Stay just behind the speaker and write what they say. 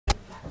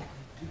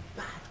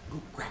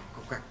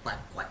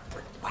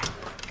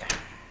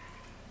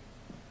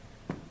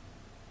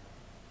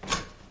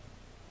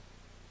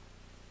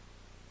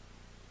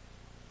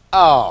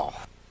Oh.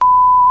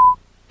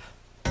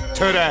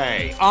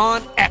 Today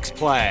on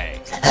X-Play.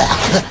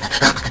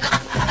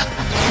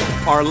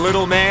 Our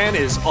little man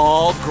is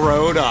all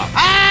grown up.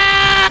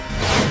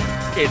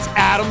 It's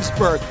Adam's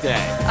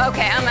birthday.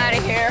 Okay, I'm out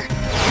of here.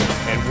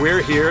 And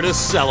we're here to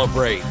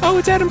celebrate. Oh,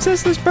 it's Adam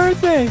Sessler's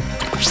birthday.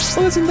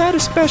 Well, isn't that a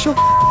special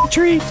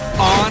treat?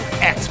 On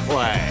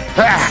X-Play.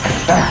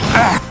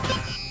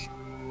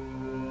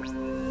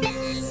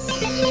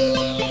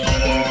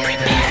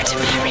 Prepare to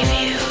be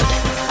reviewed.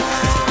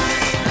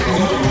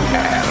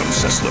 Adam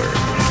Sessler.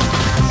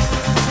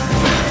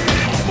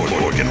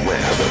 Morgan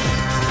Webb.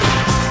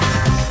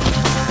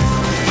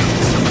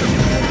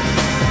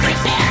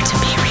 Prepare to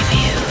be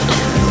reviewed.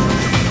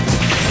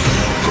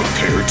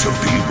 Prepare to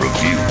be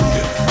reviewed.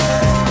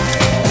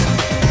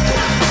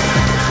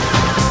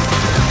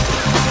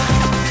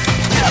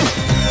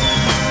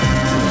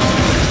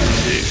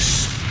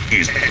 This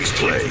is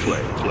X-Play.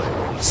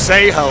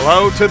 Say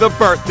hello to the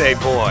birthday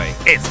boy.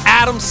 It's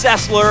Adam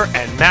Sessler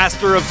and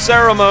Master of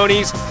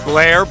Ceremonies,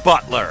 Blair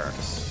Butler.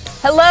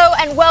 Hello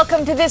and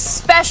welcome to this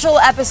special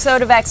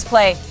episode of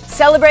X-Play,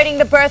 celebrating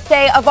the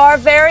birthday of our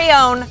very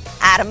own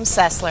Adam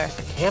Sessler.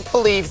 Can't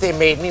believe they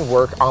made me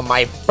work on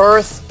my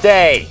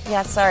birthday.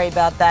 Yeah, sorry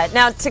about that.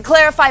 Now, to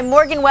clarify,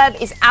 Morgan Webb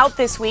is out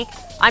this week.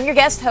 I'm your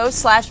guest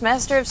host /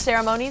 Master of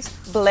Ceremonies,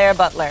 Blair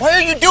Butler. Why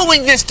are you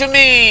doing this to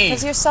me?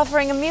 Because your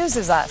suffering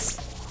amuses us.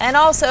 And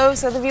also,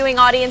 so the viewing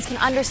audience can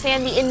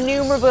understand the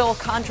innumerable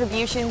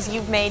contributions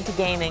you've made to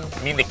gaming.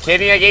 You mean the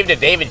kidney I gave to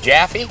David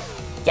Jaffe?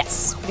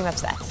 Yes, pretty much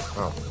that.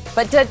 Oh.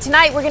 But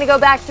tonight we're going to go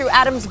back through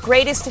Adam's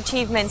greatest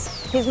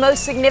achievements, his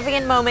most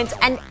significant moments,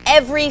 and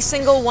every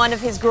single one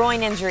of his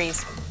groin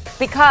injuries.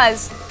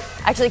 Because,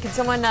 actually, can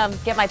someone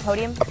get my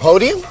podium? A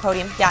podium?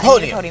 Podium, yeah, Podium.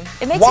 I need a podium.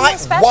 It makes it more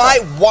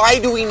special. Why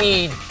do we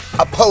need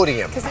a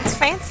podium? Because it's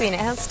fancy and it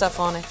has stuff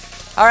on it.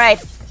 All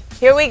right,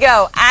 here we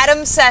go. Adam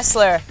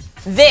Sessler,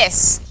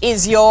 this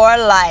is your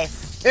life.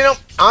 You know,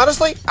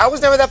 honestly, I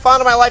was never that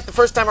fond of my life the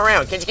first time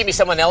around. Can't you give me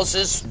someone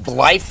else's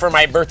life for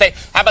my birthday?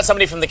 How about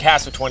somebody from the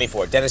cast of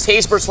 24? Dennis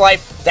Haysbert's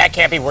life? That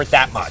can't be worth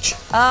that much.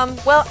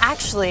 Well,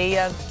 actually,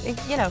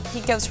 you know,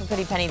 he goes for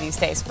pretty penny these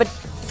days. But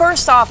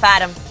first off,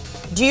 Adam,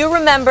 do you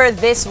remember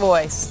this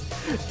voice?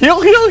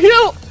 Hill.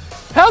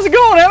 How's it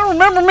going? Adam,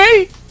 remember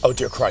me? Oh,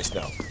 dear Christ,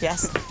 no.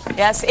 Yes,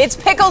 it's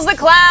Pickles the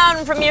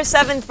Clown from your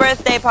 7th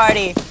birthday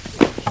party.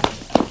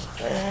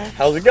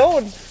 How's it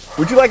going?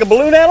 Would you like a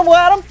balloon animal,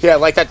 Adam? Yeah,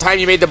 like that time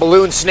you made the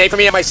balloon snake for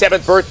me on my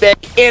 7th birthday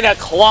in a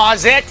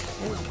closet.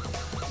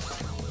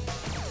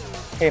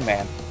 Hey,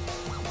 man.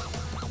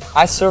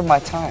 I served my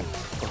time.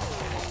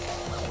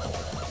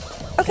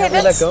 Okay, Can't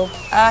let that go.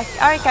 All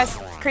right, guys,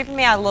 creeping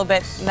me out a little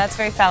bit, and that's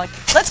very phallic.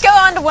 Let's go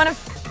on to one of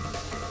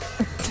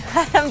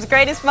Adam's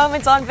greatest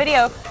moments on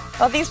video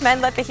while these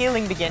men let the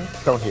healing begin.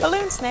 Don't heal.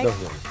 Balloon snake. Don't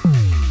heal.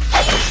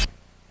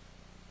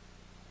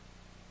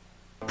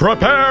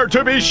 Prepare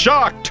to be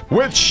shocked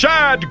with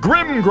Shad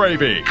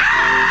Grimgravy.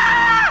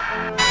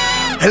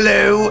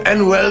 Hello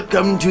and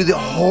welcome to the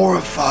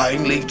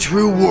horrifyingly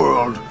true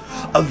world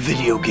of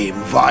video game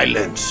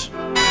violence.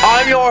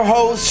 I'm your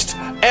host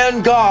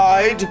and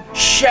guide,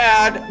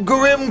 Shad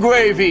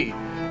Grimgravy.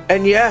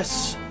 And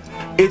yes,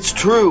 it's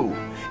true.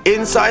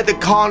 Inside the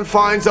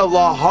confines of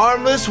a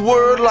harmless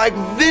world like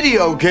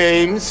video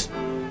games,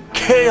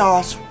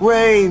 chaos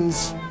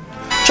reigns.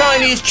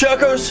 Chinese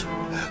checkers,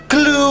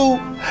 Clue,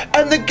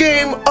 and the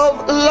game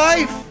of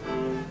life.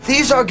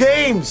 These are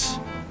games,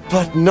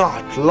 but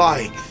not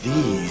like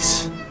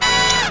these.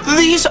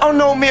 These are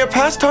no mere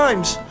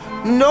pastimes.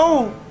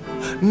 No,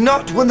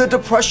 not when the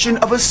depression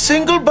of a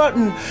single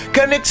button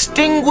can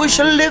extinguish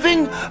a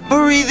living,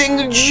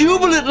 breathing,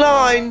 jubilant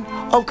line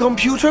of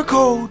computer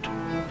code.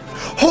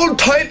 Hold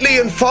tightly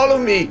and follow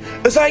me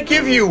as I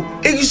give you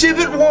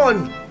Exhibit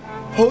 1,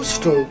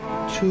 Postal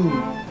 2.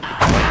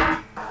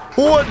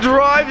 What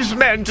drives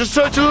men to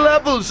such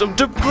levels of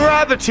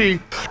depravity?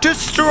 To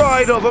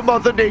stride over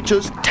Mother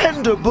Nature's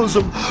tender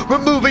bosom,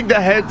 removing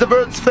the heads of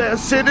Earth's fair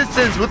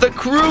citizens with a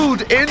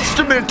crude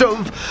instrument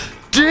of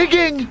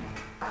digging?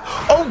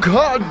 Oh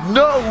God,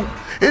 no!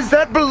 Is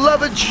that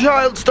beloved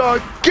child star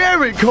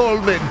Gary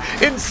Coleman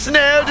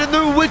ensnared in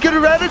the wicked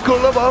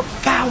reticle of a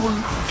foul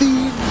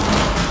fiend?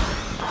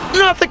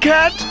 Not the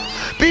cat!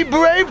 Be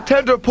brave,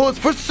 tender puss,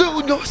 for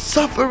soon your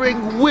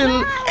suffering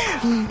will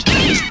end.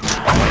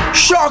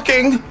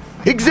 Shocking!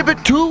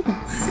 Exhibit 2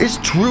 is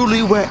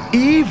truly where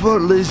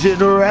evil is in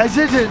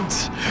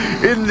residence.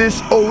 In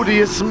this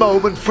odious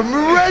moment from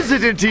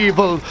Resident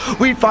Evil,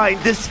 we find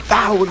this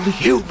foul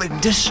human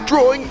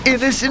destroying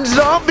innocent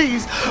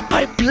zombies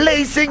by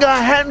placing a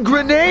hand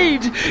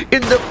grenade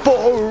in the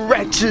poor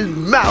wretch's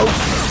mouth.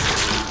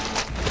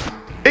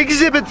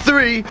 Exhibit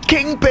 3,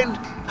 Kingpin.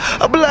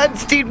 A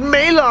blood-steeped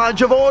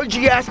melange of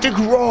orgiastic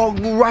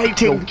wrong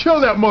writing. Yo, kill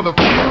that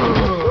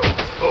motherfucker.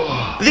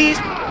 These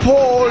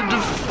poor,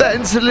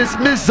 defenseless,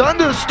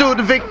 misunderstood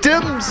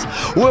victims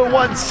were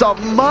once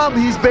some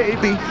mommy's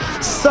baby,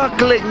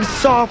 suckling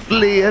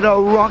softly in a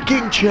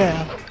rocking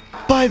chair.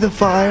 by the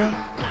fire.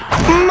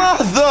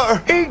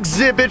 Mother!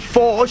 Exhibit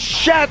 4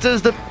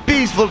 shatters the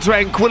peaceful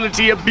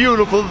tranquility of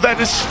beautiful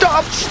Venice.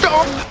 Stop!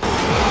 Stop!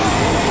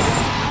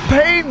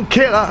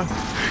 Painkiller!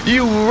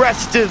 You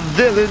restive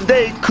villain,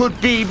 they could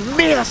be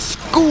mere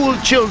school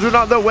children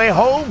on their way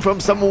home from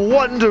some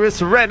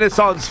wondrous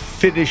Renaissance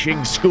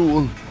finishing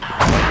school.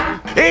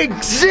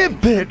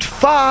 Exhibit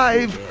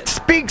 5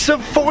 speaks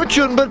of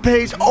fortune but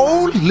pays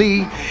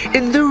only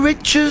in the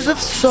riches of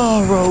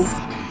sorrow.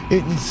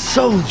 In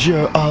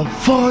Soldier of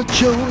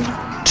Fortune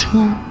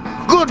 2.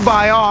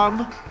 Goodbye,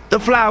 arm, the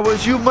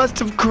flowers you must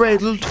have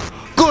cradled.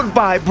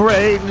 Goodbye,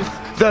 brain,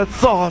 the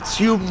thoughts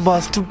you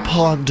must have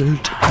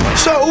pondered.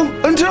 So,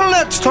 until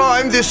next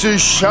time, this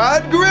is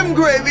Shad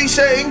Grimgravy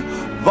saying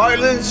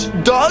violence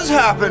does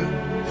happen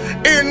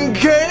in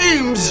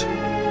games.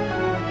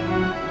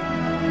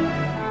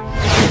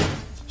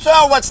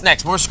 So what's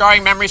next? More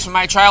scarring memories from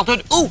my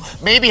childhood? Ooh,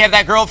 maybe have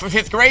that girl from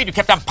 5th grade who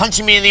kept on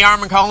punching me in the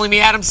arm and calling me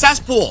Adam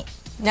Cesspool.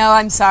 No,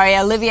 I'm sorry.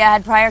 Olivia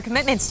had prior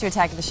commitments to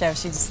Attack of the Show.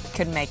 She just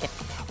couldn't make it.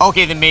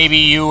 Okay, then maybe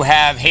you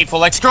have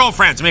hateful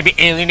ex-girlfriends, maybe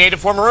alienated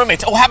former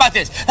roommates. Oh, how about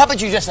this? How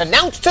about you just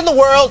announce to the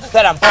world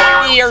that I'm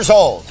 40 years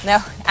old? No,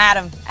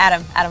 Adam.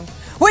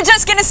 We're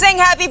just gonna sing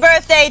happy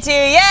birthday to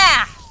you,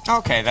 yeah!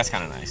 Okay, that's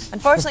kind of nice.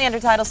 Unfortunately, under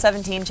Title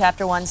 17,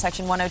 Chapter 1,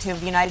 Section 102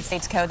 of the United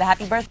States Code, the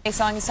happy birthday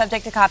song is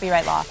subject to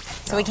copyright law,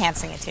 so we can't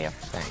sing it to you.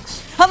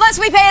 Thanks. Unless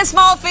we pay a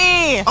small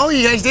fee! Oh,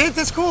 you guys did?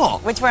 That's cool.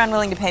 Which we're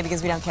unwilling to pay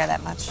because we don't care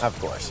that much. Of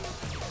course.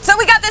 So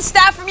we got the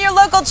staff from your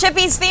local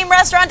Chippy's theme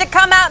restaurant to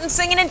come out and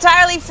sing an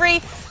entirely free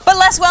but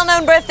less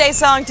well-known birthday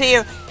song to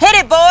you. Hit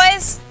it,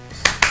 boys!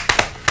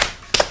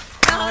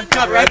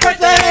 Non-copyright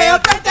birthday, a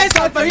birthday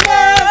song for you!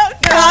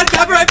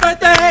 Non-copyright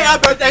birthday, a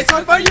birthday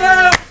song for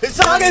you! This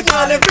song is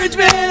not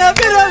infringement of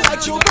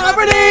intellectual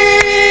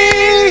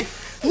property!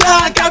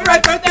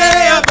 Non-copyright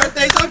birthday, a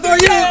birthday song for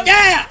you!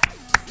 Yeah!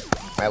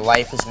 My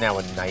life is now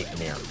a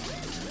nightmare.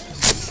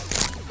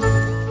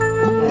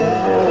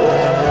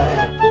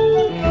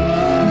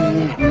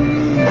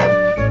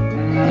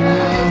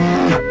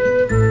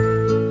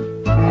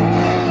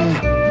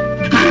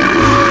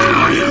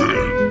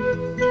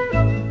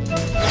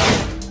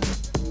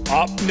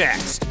 Up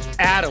next,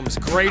 Adam's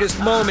greatest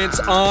moments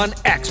on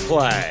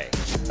X-Play.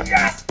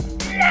 Yes!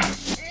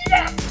 Yes!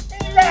 Yes!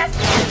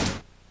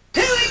 Yes!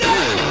 Here we go!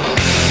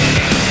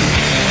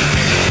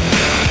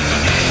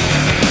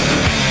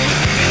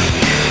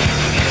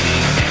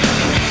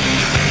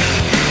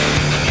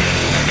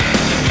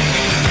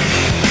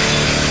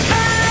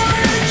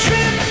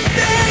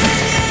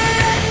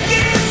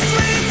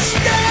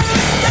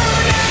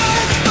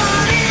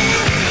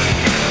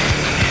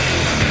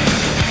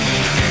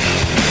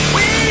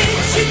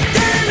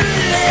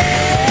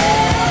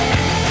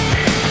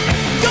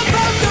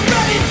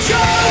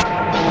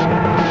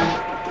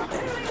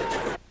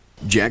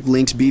 Jack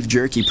Link's Beef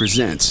Jerky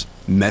presents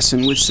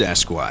Messin' with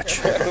Sasquatch.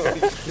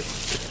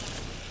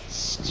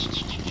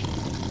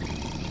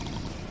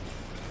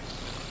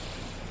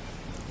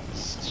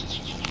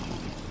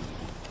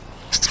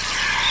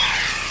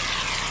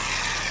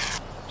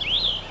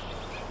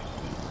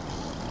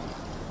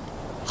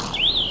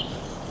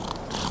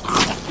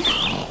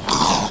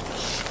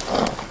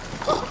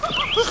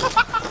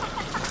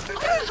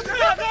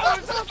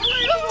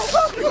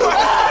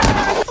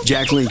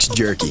 Jack Link's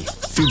Jerky.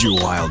 Feed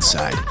your wild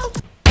side.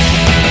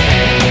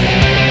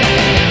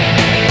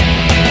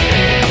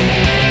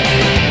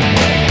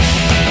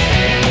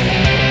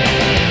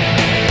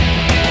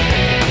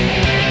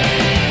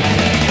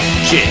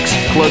 Jinx,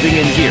 clothing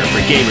and gear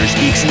for gamers,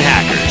 geeks, and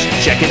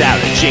hackers. Check it out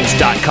at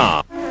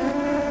jinx.com.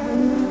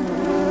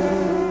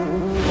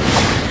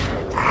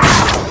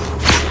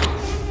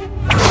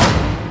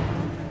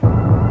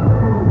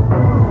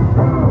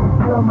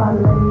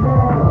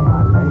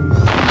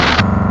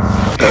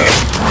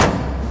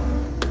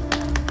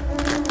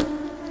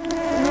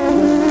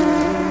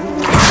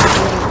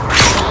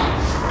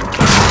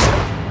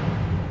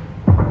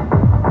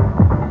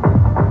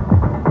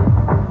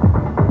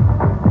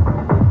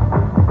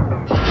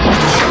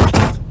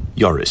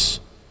 Yaris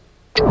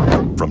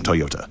from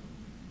Toyota.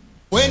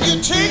 When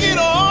you take it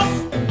off,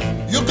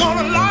 you're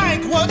gonna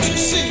like what you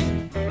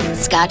see.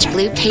 Scotch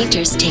Blue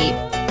Painter's Tape.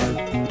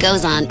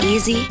 Goes on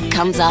easy,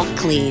 comes off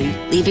clean,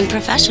 leaving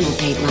professional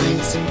paint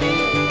lines.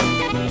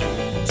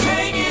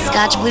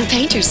 Scotch Blue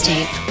Painter's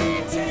Tape.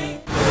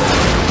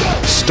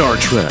 Star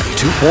Trek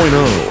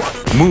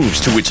 2.0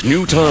 moves to its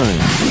new time.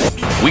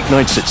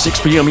 Weeknights at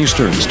 6 p.m.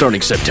 Eastern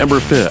starting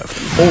September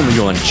 5th, only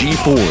on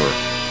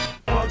G4.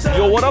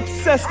 Yo, what up,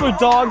 Sessler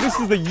dog? This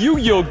is the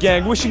Yu-Gi-Oh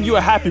gang wishing you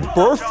a happy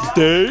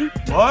birthday.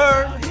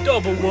 Word.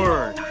 Double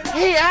word.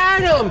 Hey,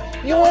 Adam,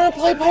 you wanna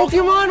play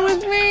Pokemon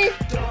with me?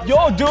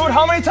 Yo, dude,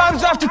 how many times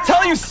do I have to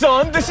tell you,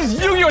 son? This is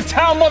Yu-Gi-Oh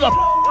town, mother...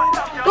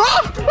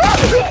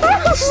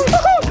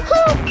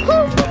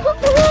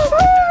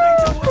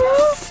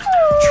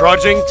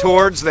 Trudging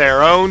towards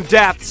their own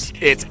deaths,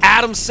 it's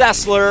Adam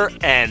Sessler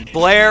and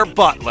Blair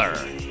Butler.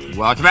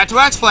 Welcome back to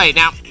X-Play.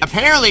 Now,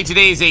 apparently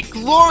today is a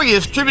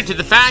glorious tribute to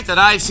the fact that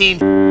I've seen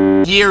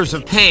years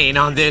of pain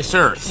on this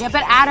earth. Yeah,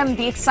 but Adam,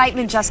 the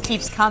excitement just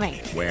keeps coming.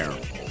 Where?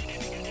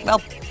 Well,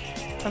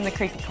 from the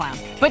creepy clown.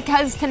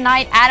 Because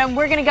tonight, Adam,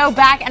 we're gonna go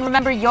back and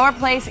remember your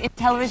place in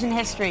television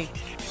history.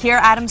 Here,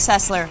 Adam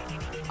Sessler,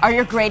 are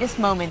your greatest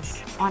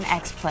moments on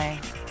X-Play.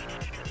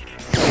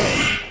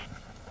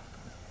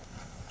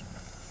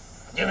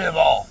 Give me the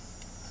ball.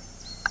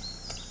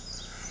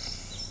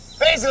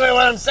 Basically,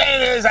 what I'm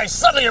saying is, I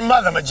sucked your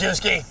mother,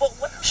 Majewski.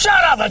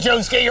 Shut up,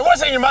 Majewski. You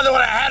wasn't your mother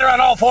when I had her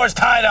on all fours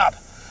tied up.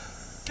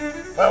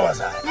 Where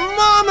was I?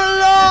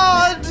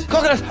 Marmalade!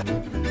 Coconut.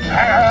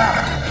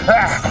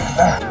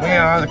 We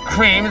are the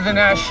cream of the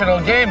national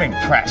gaming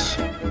press.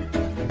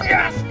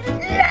 Yes,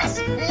 yes,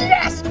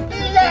 yes,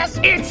 yes.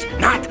 It's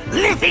not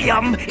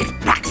lithium, it's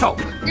black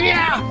soap.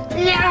 Yeah,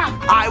 yeah.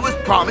 I was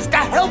promised a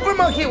helper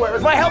monkey. Where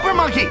is my helper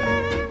monkey?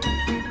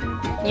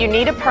 You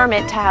need a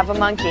permit to have a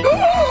monkey.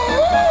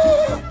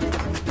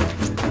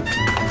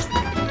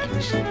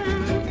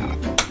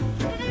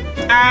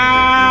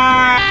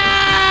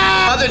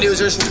 Other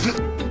newsers.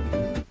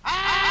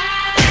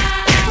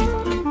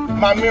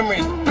 My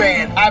memory's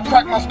bad. I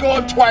cracked my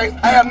skull twice.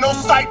 I have no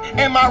sight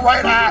in my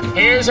right eye.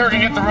 Here's where we're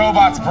gonna hit the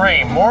robot's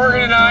brain.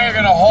 Morgan and I are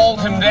gonna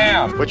hold him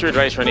down. What's your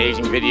advice for an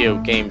aging video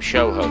game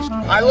show host?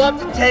 I love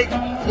to take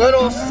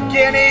little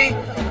skinny,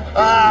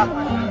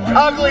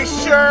 ugly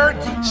shirt.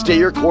 Stay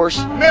your course.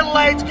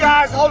 Middle-aged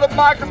guys holding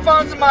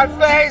microphones in my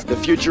face. The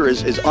future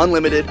is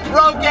unlimited.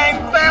 Road game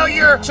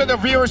failure. So the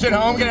viewers at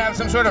home can have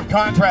some sort of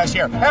contrast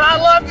here. And I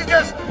love to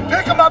just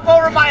pick them up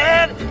over my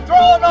head,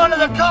 throw them onto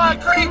the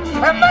concrete,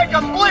 and make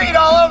them bleed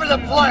all over the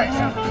place.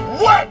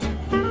 What?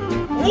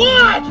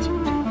 What?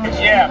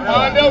 Yeah,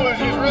 Mondo was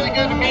just really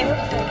good to me.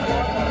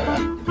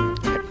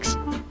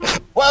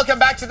 Welcome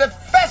back to the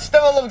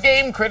Festival of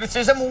Game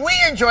Criticism we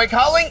enjoy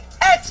calling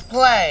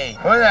X-Play.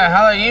 Who the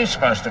hell are you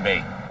supposed to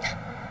be?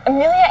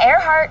 Amelia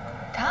Earhart,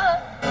 duh.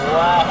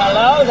 Well,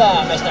 hello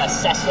there, Mr.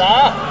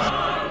 Sessler.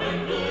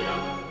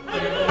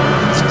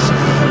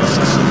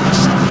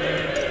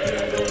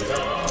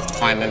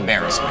 I'm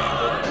embarrassed,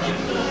 man.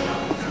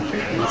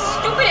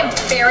 Stupid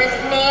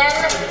embarrassed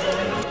man.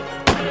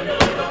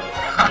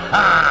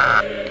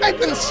 I've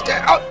been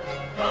stabbed.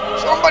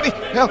 Somebody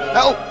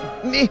help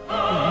me.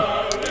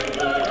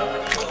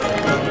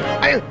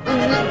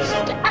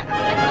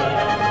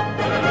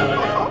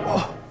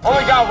 Oh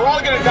my God, we're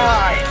all gonna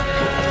die.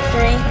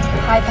 3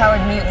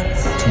 high-powered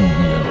mutants. Too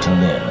weird to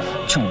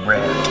live, too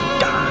rare to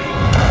die.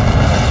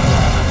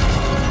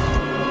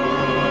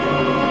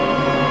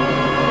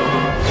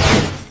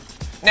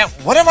 Now,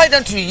 what have I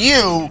done to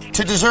you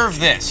to deserve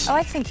this? Oh,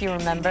 I think you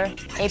remember.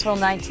 April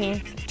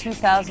 19th,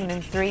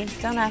 2003.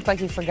 Don't act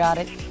like you forgot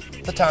it.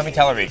 The Tommy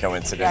Tallarico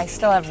incident. Yeah, I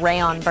still have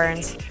rayon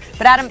burns.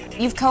 But Adam,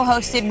 you've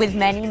co-hosted with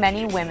many,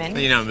 many women.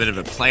 You know, I'm a bit of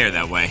a player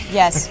that way.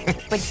 Yes,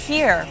 but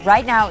here,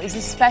 right now, is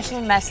a special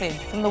message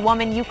from the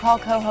woman you call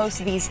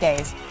co-host these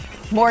days,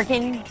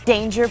 Morgan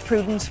Danger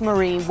Prudence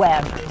Marie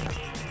Webb.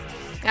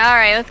 All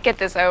right, let's get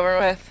this over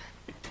with.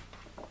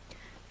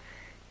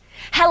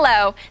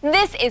 Hello,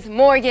 this is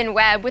Morgan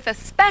Webb with a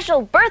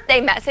special birthday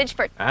message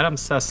for Adam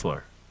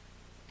Sessler,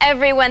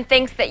 everyone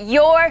thinks that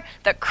you're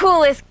the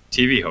coolest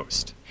TV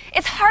host.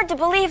 It's hard to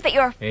believe that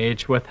you're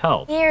Age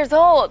withheld. years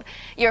old.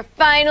 You're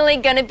finally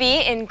gonna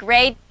be in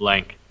grade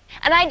Blank.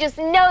 and I just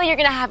know you're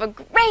gonna have a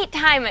great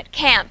time at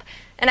camp.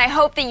 And I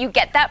hope that you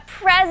get that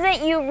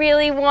present you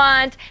really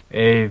want.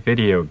 A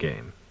video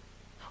game.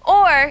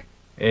 Or,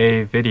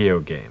 A video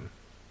game.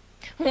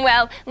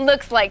 well,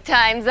 looks like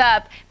time's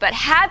up. But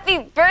happy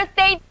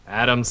birthday.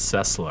 Adam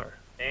Sessler.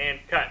 And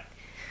cut.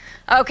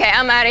 Okay,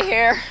 I'm out of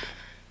here.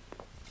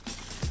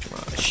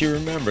 She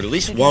remembered. At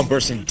least one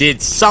person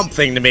did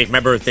something to make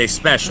my birthday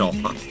special.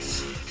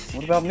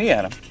 What about me,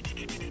 Adam?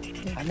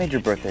 I made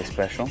your birthday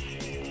special.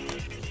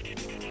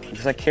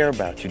 Because I care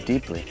about you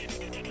deeply.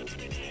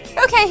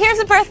 Okay, here's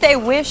a birthday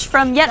wish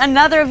from yet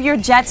another of your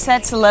jet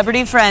set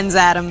celebrity friends,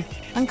 Adam.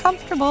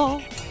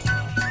 Uncomfortable.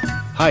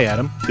 Hi,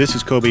 Adam. This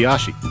is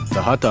Kobayashi,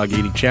 the hot dog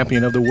eating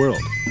champion of the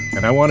world.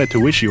 And I wanted to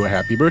wish you a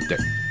happy birthday.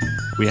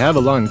 We have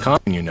a lot in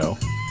common, you know.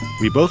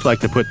 We both like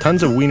to put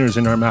tons of wieners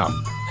in our mouth.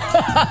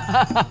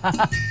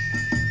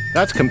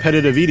 That's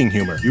competitive eating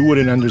humor. You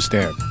wouldn't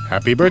understand.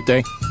 Happy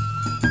birthday.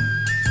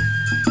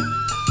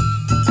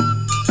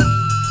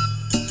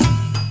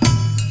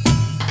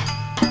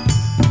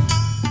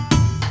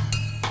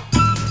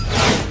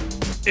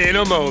 In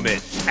a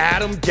moment,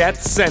 Adam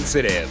gets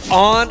sensitive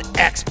on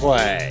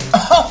X-Play.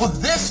 Oh,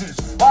 this is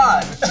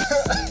fun.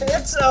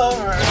 It's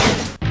over.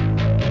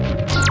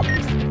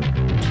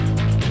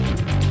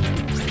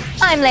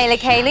 I'm Layla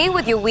Cayley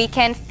with your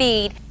weekend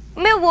feed.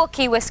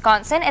 Milwaukee,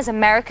 Wisconsin is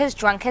America's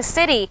drunkest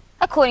city,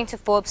 according to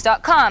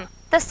Forbes.com.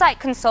 The site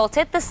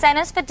consulted the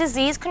Centers for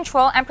Disease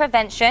Control and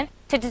Prevention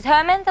to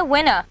determine the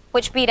winner,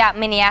 which beat out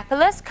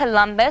Minneapolis,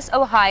 Columbus,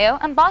 Ohio,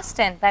 and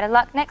Boston. Better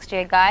luck next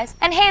year, guys.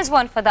 And here's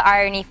one for the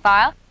irony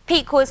file.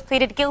 Pete Coors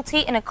pleaded guilty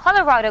in a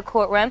Colorado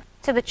courtroom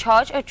to the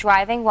charge of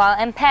driving while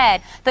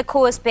impaired. The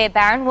Coors Beer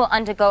Baron will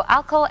undergo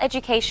alcohol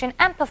education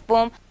and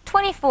perform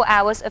 24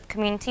 hours of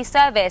community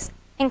service.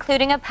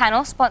 including a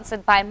panel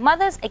sponsored by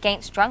Mothers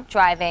Against Drunk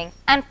Driving.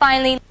 And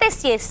finally,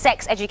 this year's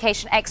Sex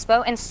Education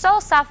Expo in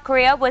Seoul, South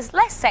Korea was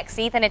less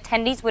sexy than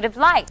attendees would have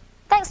liked,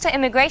 thanks to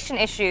immigration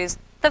issues.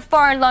 The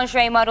foreign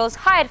lingerie models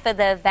hired for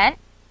the event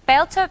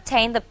failed to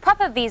obtain the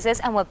proper visas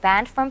and were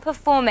banned from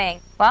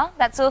performing. Well,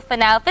 that's all for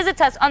now.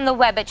 Visit us on the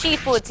web at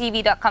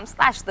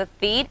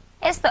g4tv.com/thefeed.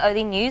 It's the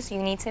only news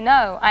you need to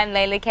know. I'm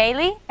Layla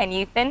Kaylee, and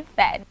you've been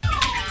fed.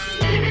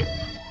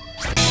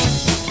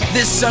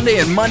 This Sunday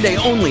and Monday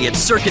only at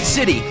Circuit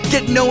City.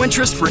 Get no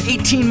interest for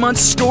 18 months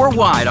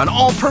store-wide on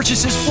all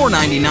purchases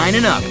 $4.99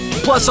 and up.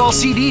 Plus all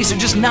CDs are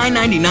just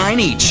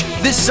 $9.99 each.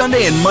 This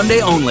Sunday and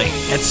Monday only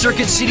at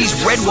Circuit City's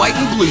Red, White,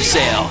 and Blue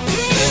sale.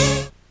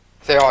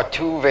 There are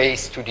two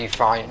ways to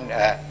define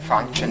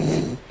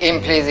functions,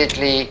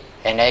 implicitly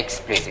and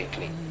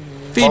explicitly.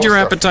 Feed your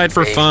appetite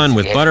for fun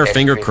with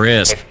Butterfinger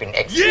Crisp.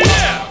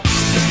 Yeah!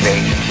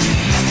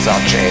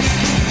 Such as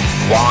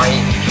y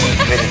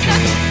equal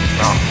to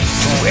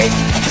 2x,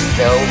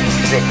 so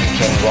that we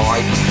can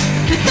write.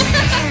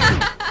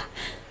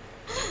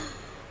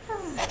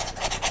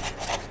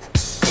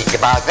 Think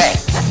about that.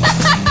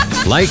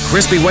 Light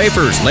crispy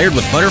wafers layered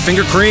with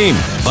Butterfinger cream.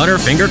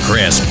 Butterfinger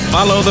Crisp.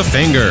 Follow the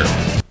finger.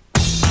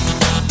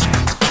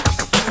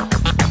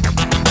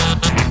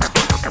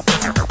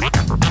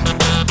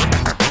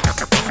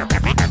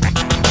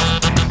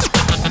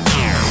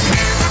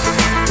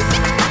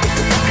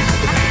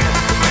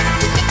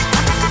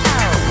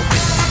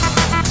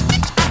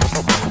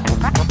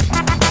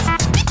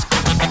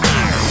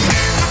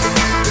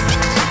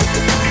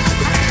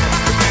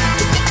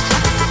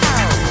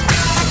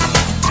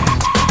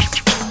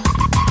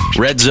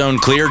 Red Zone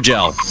Clear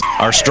Gel,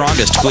 our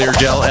strongest clear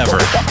gel ever.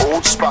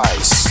 Old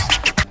Spice.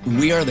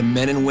 We are the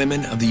men and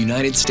women of the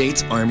United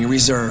States Army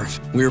Reserve.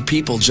 We are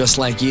people just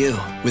like you,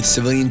 with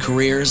civilian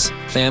careers,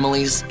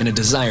 families, and a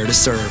desire to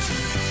serve.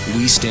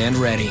 We stand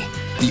ready.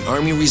 The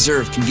Army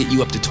Reserve can get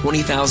you up to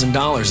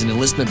 $20,000 in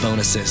enlistment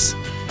bonuses,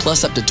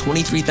 plus up to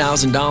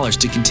 $23,000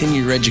 to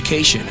continue your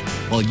education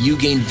while you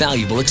gain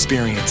valuable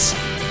experience,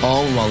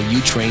 all while you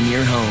train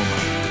near home.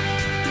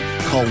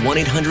 Call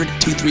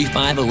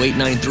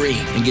 1-800-235-0893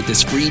 and get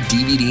this free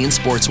DVD and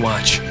sports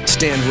watch.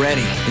 Stand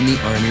ready in the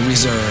Army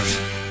Reserve.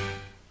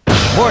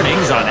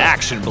 Mornings on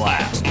Action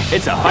Blast.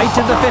 It's a fight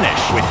to the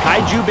finish with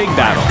Kaiju Big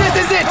Battle. This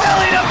is it!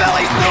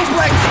 Belly-to-belly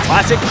suplex!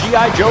 Classic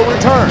G.I. Joe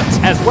returns,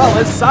 as well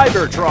as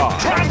Cybertron.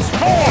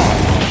 Transform!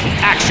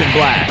 Action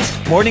Blast.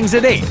 Mornings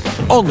at 8,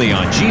 only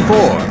on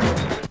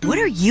G4. What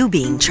are you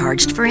being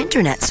charged for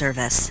internet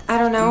service? I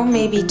don't know,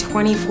 maybe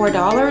 $24?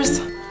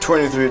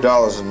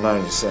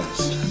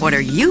 $23.90. What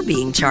are you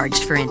being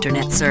charged for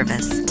internet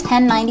service?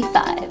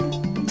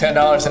 $10.95.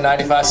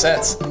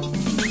 $10.95.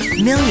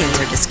 Millions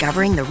are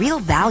discovering the real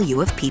value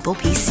of People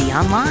PC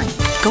Online.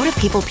 Go to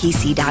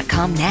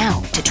peoplepc.com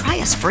now to try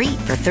us free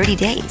for 30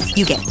 days.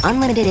 You get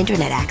unlimited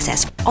internet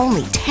access for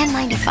only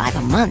 $10.95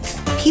 a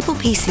month. People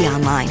PC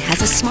Online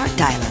has a smart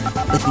dialer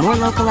with more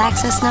local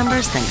access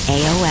numbers than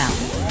AOL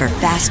for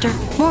faster,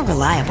 more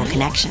reliable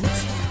connections.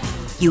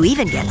 You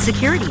even get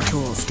security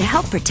tools to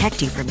help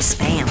protect you from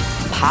spam,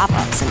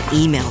 pop-ups, and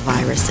email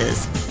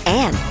viruses.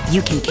 And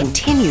you can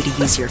continue to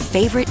use your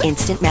favorite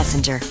instant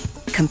messenger.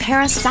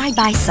 Compare us side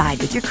by side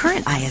with your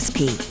current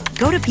ISP.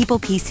 Go to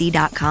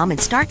peoplepc.com and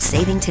start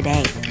saving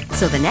today.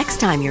 So the next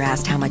time you're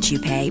asked how much you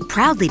pay,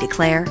 proudly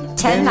declare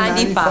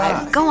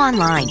 $10.95. Go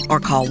online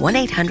or call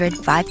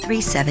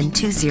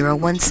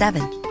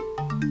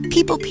 1-800-537-2017.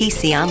 People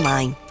PC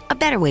Online, a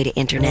better way to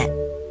internet.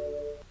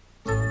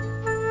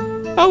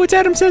 Oh, it's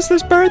Adam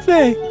Sessler's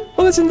birthday.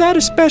 Well, isn't that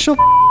a special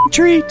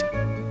treat?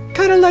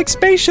 Kinda like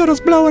space shuttles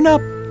blowing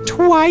up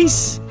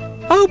twice.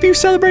 I hope you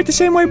celebrate the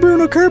same way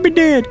Bruno Kirby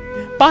did,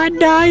 by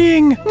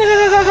dying.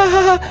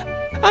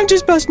 I'm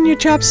just busting your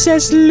chops,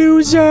 Sess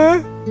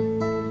loser.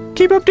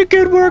 Keep up the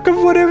good work of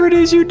whatever it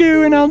is you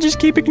do, and I'll just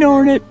keep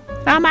ignoring it.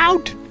 I'm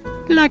out,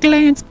 like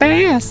Lance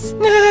Bass.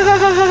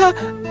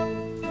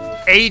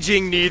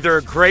 Aging neither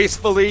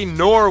gracefully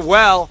nor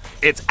well,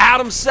 it's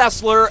Adam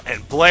Sessler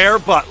and Blair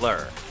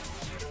Butler.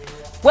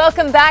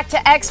 Welcome back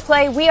to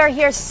X-Play. We are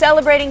here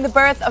celebrating the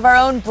birth of our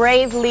own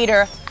brave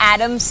leader,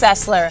 Adam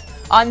Sessler,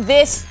 on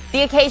this,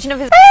 the occasion of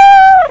his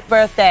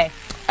birthday.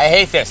 I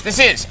hate this. This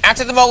is,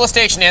 after the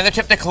molestation and the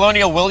trip to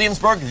Colonial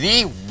Williamsburg,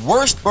 the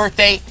worst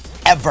birthday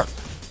ever.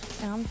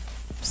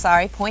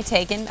 Sorry, point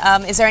taken.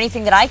 Is there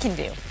anything that I can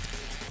do?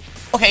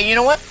 Okay, you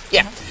know what?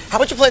 Yeah. How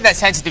about you play that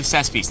sensitive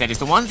Sess piece? That is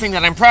the one thing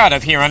that I'm proud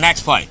of here on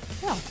X-Play.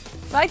 Oh,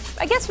 I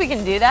guess we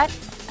can do that.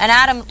 And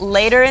Adam,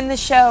 later in the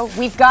show,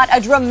 we've got a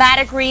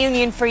dramatic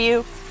reunion for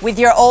you with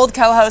your old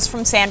co-host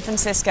from San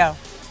Francisco.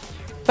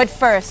 But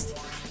first,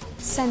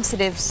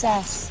 sensitive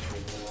Sess.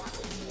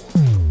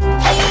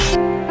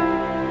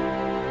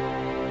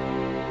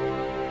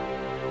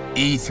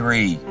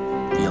 E3,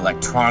 the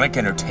Electronic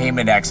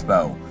Entertainment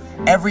Expo.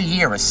 Every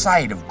year a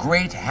sight of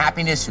great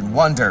happiness and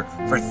wonder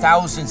for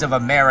thousands of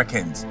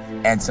Americans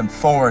and some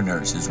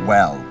foreigners as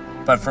well.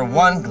 But for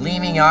one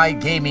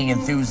gleaming-eyed gaming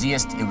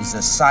enthusiast, it was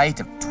a sight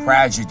of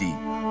tragedy,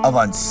 of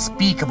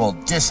unspeakable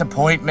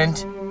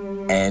disappointment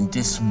and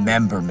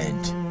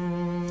dismemberment.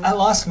 I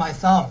lost my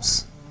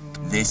thumbs.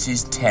 This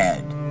is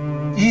Ted.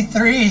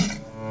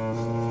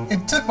 E3.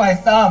 It took my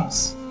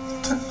thumbs.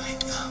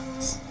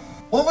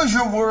 What was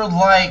your world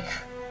like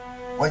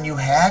when you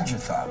had your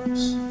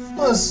thumbs?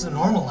 Well, it was a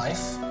normal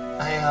life.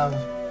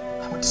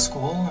 I went to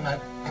school and I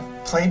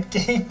played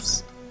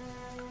games.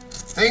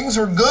 Things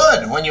were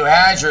good when you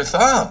had your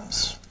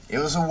thumbs. It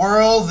was a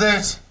world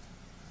that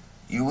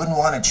you wouldn't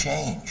want to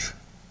change.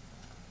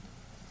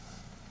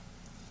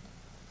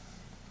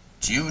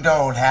 You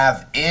don't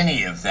have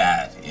any of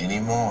that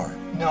anymore.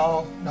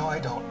 No, I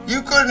don't.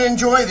 You couldn't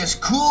enjoy this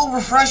cool,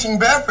 refreshing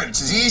beverage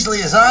as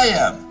easily as I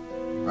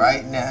am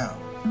right now.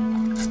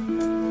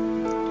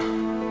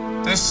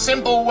 This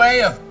simple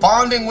way of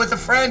bonding with a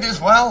friend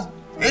is, well,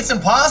 it's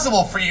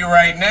impossible for you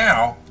right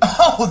now.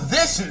 Oh,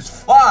 this is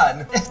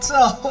fun. It's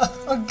all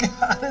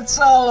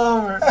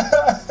over.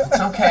 It's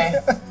okay.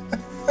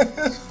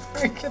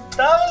 Freaking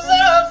thumbs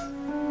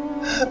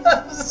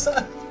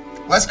up.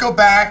 Let's go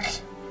back.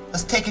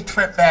 Let's take a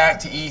trip back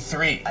to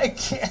E3. I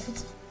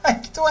can't.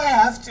 Do I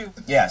have to?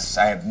 Yes,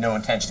 I have no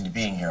intention of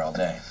being here all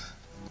day.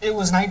 It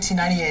was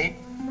 1998,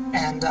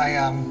 and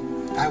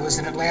I was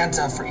in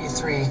Atlanta for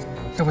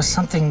E3. There was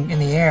something in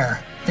the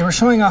air. They were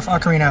showing off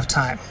Ocarina of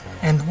Time,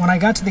 and when I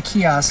got to the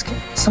kiosk,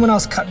 someone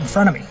else cut in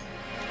front of me.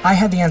 I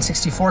had the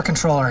N64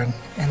 controller,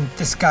 and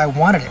this guy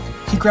wanted it.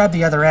 He grabbed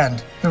the other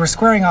end. We were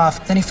squaring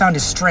off, then he found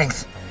his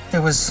strength.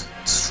 There was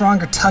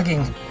stronger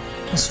tugging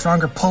and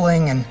stronger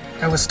pulling, and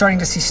I was starting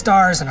to see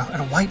stars and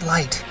a white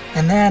light.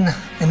 And then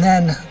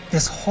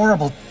this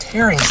horrible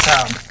tearing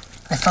sound.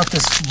 I felt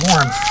this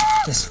warmth,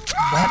 this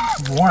wet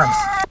warmth,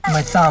 and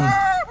my thumb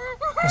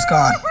was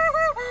gone.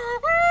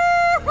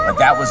 But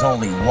that was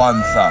only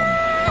one thumb,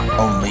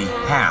 only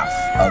half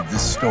of the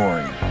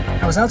story.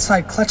 I was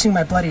outside clutching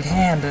my bloodied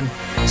hand and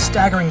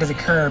staggering to the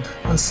curb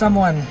when some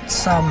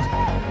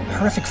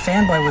horrific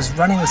fanboy was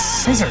running with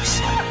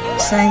scissors,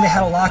 saying they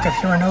had a lock of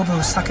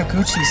Hironobu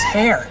Sakaguchi's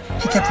hair.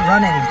 He kept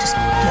running, just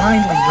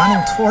blindly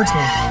running towards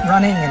me,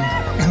 running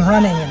and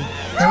running, and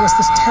there was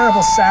this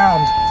terrible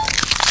sound.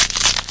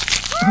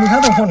 And the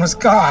other one was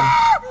gone.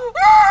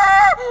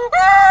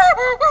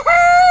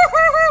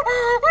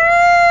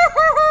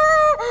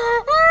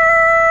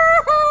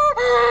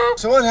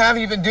 So what have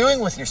you been doing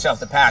with yourself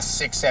the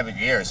past 6-7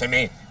 years? I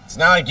mean, it's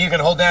not like you can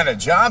hold down a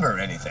job or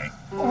anything.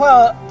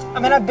 Well, I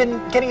mean, I've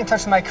been getting in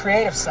touch with my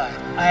creative side.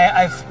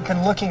 I've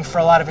been looking for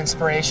a lot of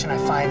inspiration. I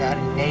find that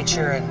in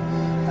nature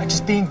and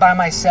just being by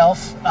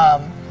myself.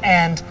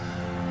 And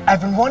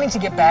I've been wanting to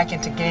get back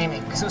into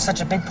gaming because it was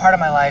such a big part of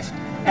my life.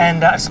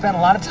 And I've spent a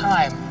lot of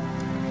time,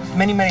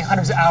 many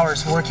hundreds of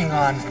hours working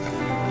on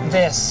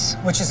this,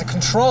 which is a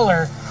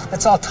controller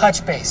that's all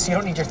touch-based, so you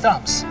don't need your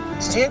thumbs.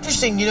 It's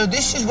interesting, you know,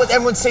 this is what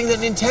everyone's saying that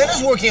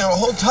Nintendo's working on, a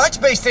whole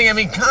touch-based thing. I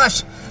mean,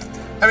 gosh,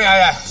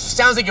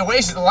 sounds like you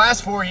wasted the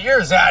last 4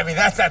 years. I mean,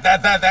 that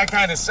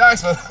kind of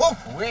sucks, but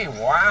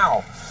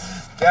wow.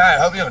 God, I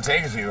hope you don't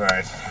take it too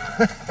hard.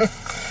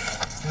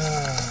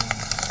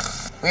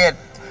 We had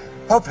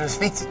hoped to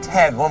speak to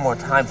Ted one more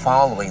time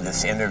following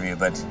this interview,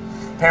 but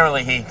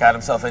apparently he got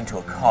himself into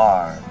a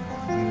car.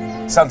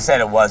 Some said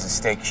it was a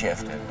stick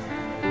shift.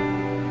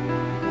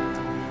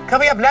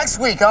 Coming up next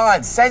week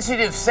on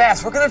Sensitive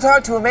Sess, we're going to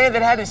talk to a man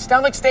that had his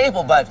stomach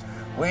stable, but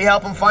we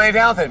help him find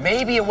out that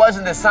maybe it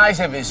wasn't the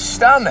size of his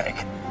stomach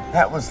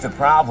that was the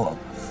problem.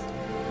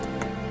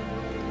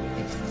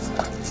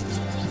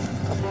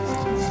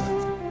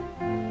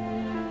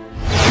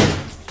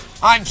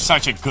 I'm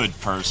such a good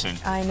person.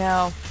 I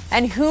know.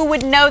 And who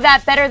would know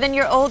that better than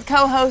your old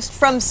co-host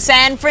from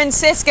San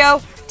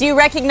Francisco? Do you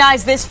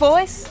recognize this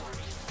voice?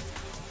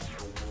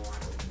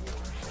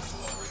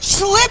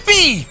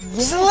 Slippy!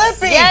 Yes.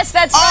 Slippy! Yes,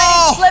 that's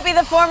right. It's Slippy,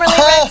 the formerly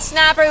Red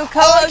Snapper who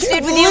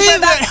co-hosted with you for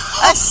about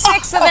a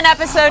sixth of an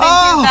episode in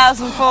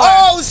 2004.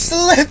 Oh,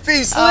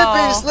 Slippy!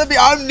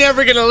 I'm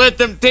never gonna let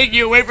them take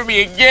you away from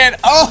me again.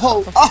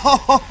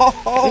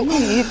 Didn't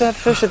you eat that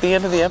fish at the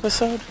end of the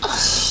episode?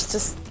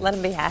 Just let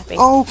him be happy.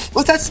 Oh,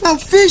 what's that smell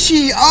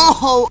fishy?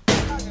 Oh!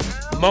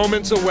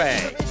 Moments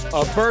away,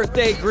 a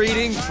birthday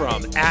greeting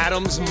from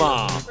Adam's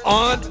mom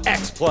on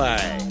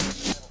X-Play.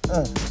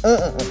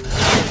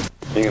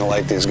 You're gonna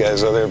like these guys,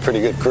 though. They're a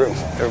pretty good crew.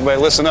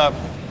 Everybody listen up.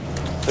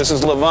 This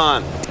is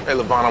Levon. Hey,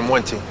 Levon, I'm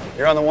Winty.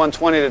 You're on the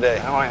 120 today.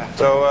 How are you?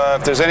 So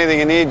if there's anything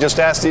you need, just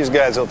ask these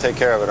guys. They'll take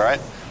care of it, all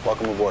right?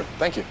 Welcome aboard.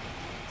 Thank you.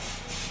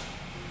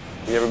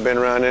 You ever been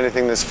around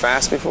anything this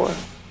fast before?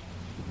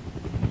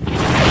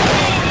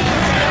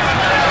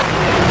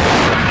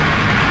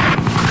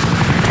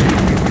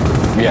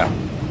 Yeah,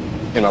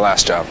 in my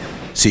last job.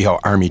 See how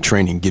Army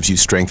training gives you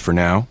strength for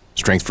now,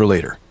 strength for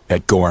later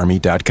at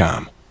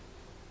GoArmy.com.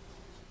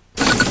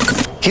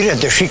 Here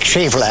at the Chic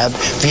Shave Lab,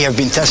 we have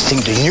been testing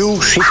the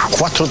new Chic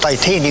Quattro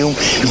Titanium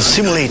in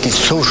simulated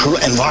social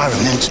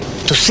environments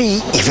to see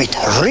if it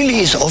really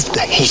is off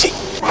the easy.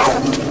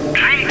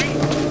 3,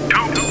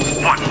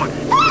 2, 1.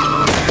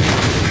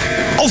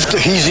 Off the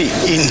easy,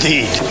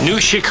 indeed. New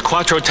Chic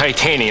Quattro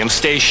Titanium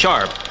stays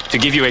sharp to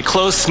give you a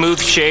close, smooth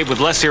shave with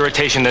less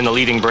irritation than the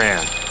leading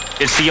brand.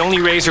 It's the only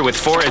razor with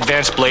 4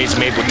 advanced blades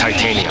made with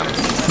titanium.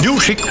 New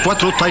Chic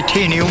Quattro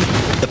Titanium.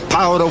 The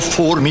power of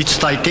 4 meets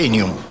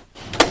titanium.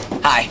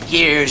 Hi,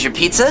 here's your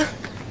pizza.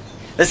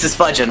 This is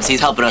Fudge'ems. He's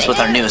helping us with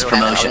our newest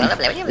promotion.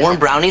 Warm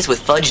brownies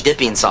with fudge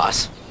dipping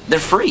sauce. They're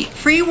free.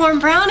 Free warm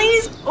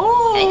brownies?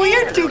 Oh,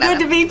 you're too good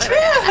to be true.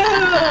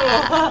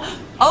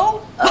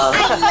 Oh.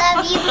 I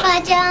love you,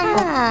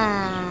 Fudge'ems.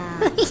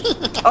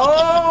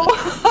 Oh.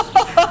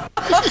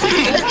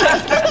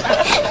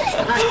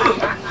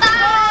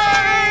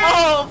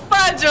 Oh,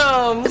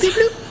 Fudge'ems.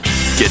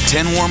 Get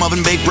 10 warm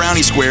oven baked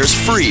brownie squares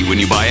free when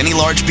you buy any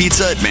large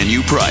pizza at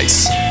menu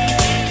price.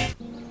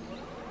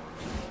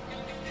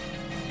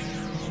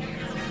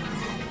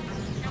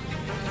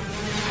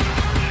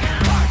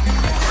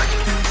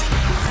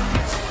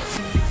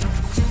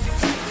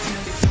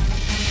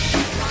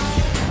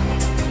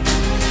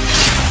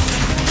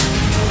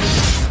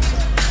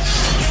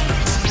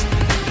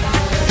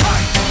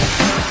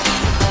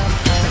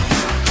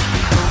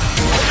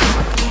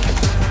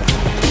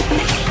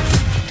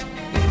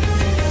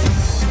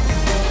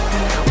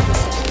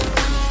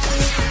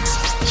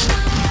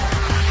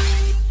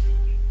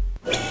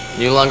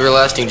 New longer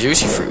lasting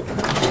juicy fruit.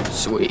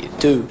 Sweet.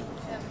 Dude,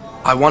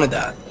 I wanted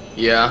that.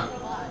 Yeah?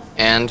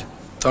 And?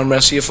 Don't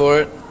mess you for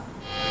it.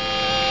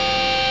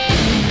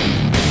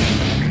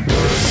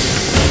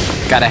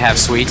 Gotta have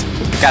sweet,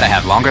 gotta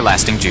have longer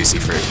lasting juicy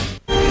fruit.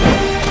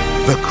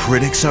 The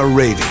critics are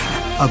raving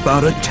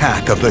about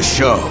Attack of the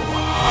Show.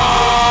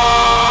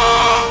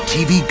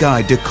 TV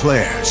Guide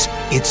declares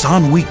it's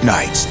on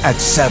weeknights at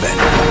 7.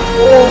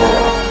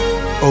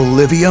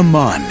 Olivia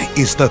Munn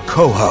is the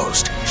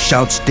co-host,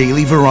 shouts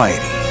daily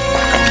variety.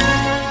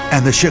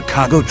 And the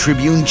Chicago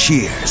Tribune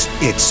cheers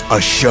it's a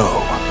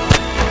show.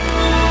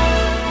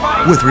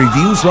 With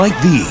reviews like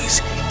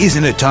these,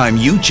 isn't it time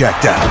you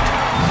checked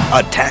out?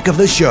 Attack of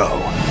the Show,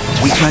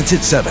 weeknights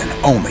at 7,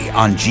 only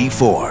on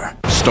G4.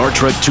 Star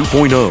Trek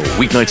 2.0,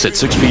 weeknights at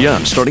 6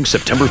 p.m. starting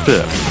September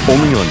 5th,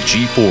 only on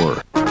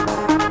G4.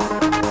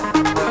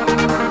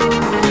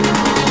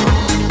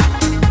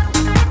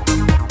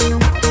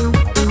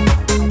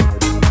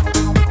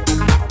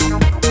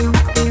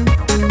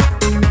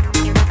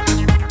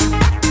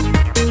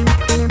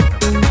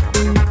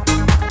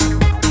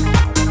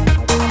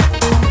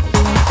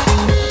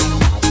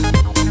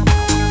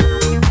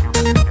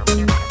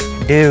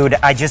 Dude,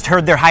 I just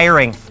heard they're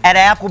hiring at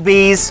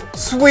Applebee's.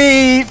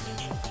 Sweet!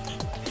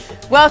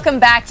 Welcome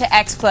back to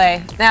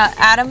X-Play. Now,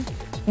 Adam,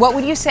 what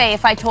would you say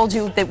if I told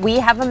you that we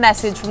have a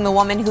message from the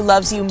woman who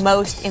loves you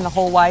most in the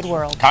whole wide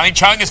world? Connie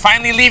Chung is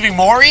finally leaving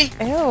Maury?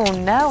 Ew,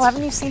 no.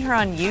 Haven't you seen her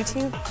on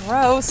YouTube?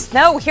 Gross.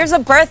 No, here's a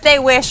birthday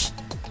wish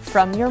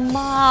from your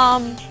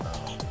mom.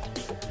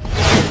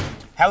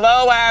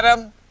 Hello,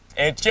 Adam.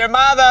 It's your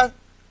mother.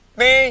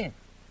 Me.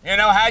 You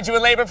know, had you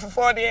in labor for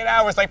 48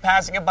 hours like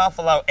passing a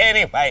buffalo.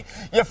 Anyway,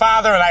 your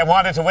father and I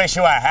wanted to wish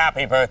you a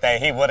happy birthday.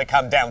 He would have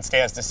come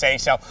downstairs to say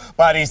so,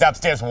 but he's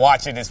upstairs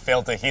watching his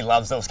filter. He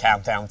loves those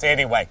countdowns.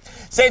 Anyway,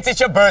 since it's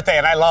your birthday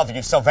and I love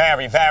you so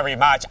very, very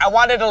much, I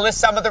wanted to list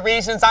some of the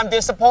reasons I'm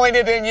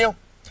disappointed in you.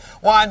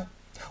 1,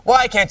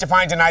 why can't you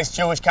find a nice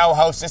Jewish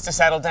co-hostess to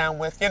settle down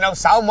with? You know,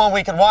 someone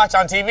we could watch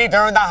on TV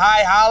during the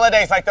high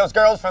holidays, like those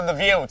girls from The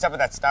View, except for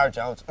that Star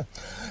Jones.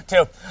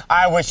 2,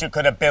 I wish you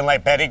could have been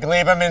like Betty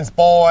Gleberman's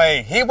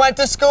boy. He went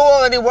to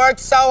school and he worked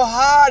so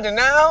hard, and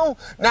now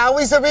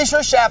he's a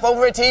Risho chef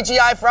over at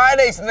TGI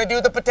Fridays, and they do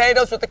the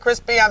potatoes with the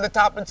crispy on the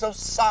top and so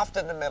soft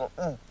in the middle.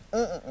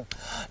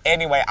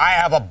 Anyway, I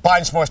have a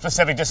bunch more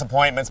specific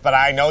disappointments, but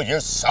I know you're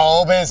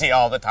so busy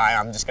all the time.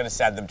 I'm just going to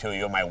send them to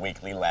you in my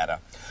weekly letter.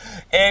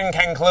 In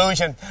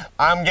conclusion,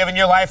 I'm giving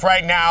your life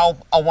right now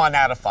a 1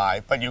 out of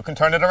 5, but you can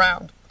turn it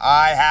around.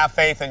 I have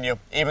faith in you,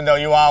 even though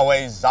you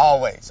always,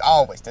 always,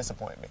 always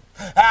disappoint me.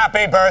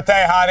 Happy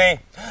birthday,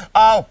 honey.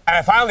 Oh, and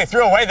I finally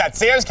threw away that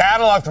Sears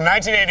catalog from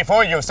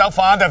 1984 you were so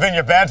fond of in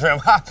your bedroom.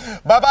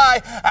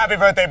 Bye-bye. Happy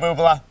birthday,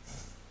 Boobala.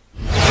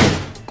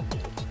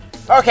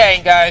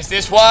 Okay, guys,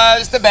 this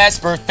was the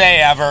best birthday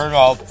ever,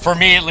 well, for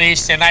me at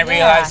least, and I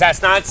realize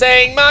that's not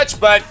saying much,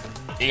 but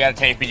you gotta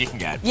take what you can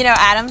get. You know,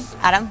 Adam,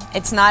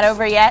 it's not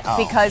over yet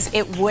because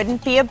it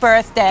wouldn't be a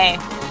birthday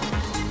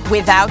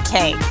without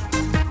cake.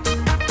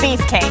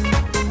 Beefcake.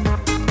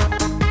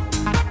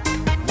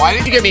 Why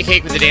did you get me a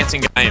cake with a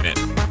dancing guy in it?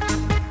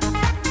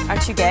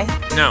 Aren't you gay?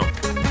 No.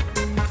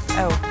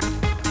 Oh.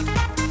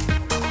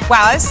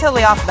 Wow, I was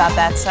totally off about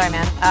that. Sorry,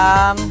 man.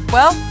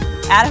 Well,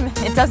 Adam,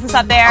 it doesn't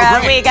stop there.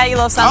 We got you a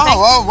little something.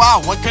 Oh, wow.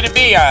 What could it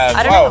be?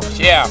 I don't know.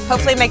 Yeah.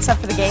 Hopefully it makes up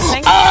for the gay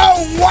thing. Oh,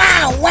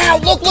 wow.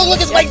 Look,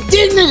 it's my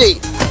dignity.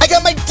 I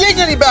got my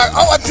dignity back.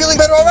 Oh, I'm feeling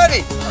better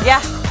already.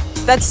 Yeah.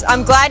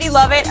 I'm glad you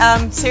love it.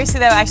 Seriously,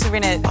 though, actually, we're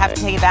going to have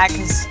to take it back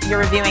because you're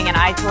reviewing an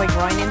eye-toy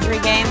groin injury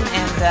game,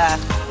 and,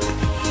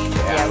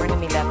 yeah, we're going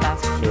to need that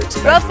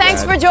fast. Well,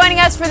 thanks for joining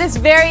us for this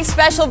very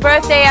special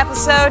birthday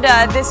episode.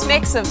 This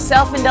mix of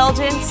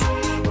self-indulgence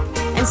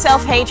and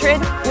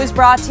self-hatred was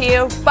brought to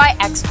you by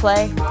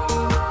X-Play.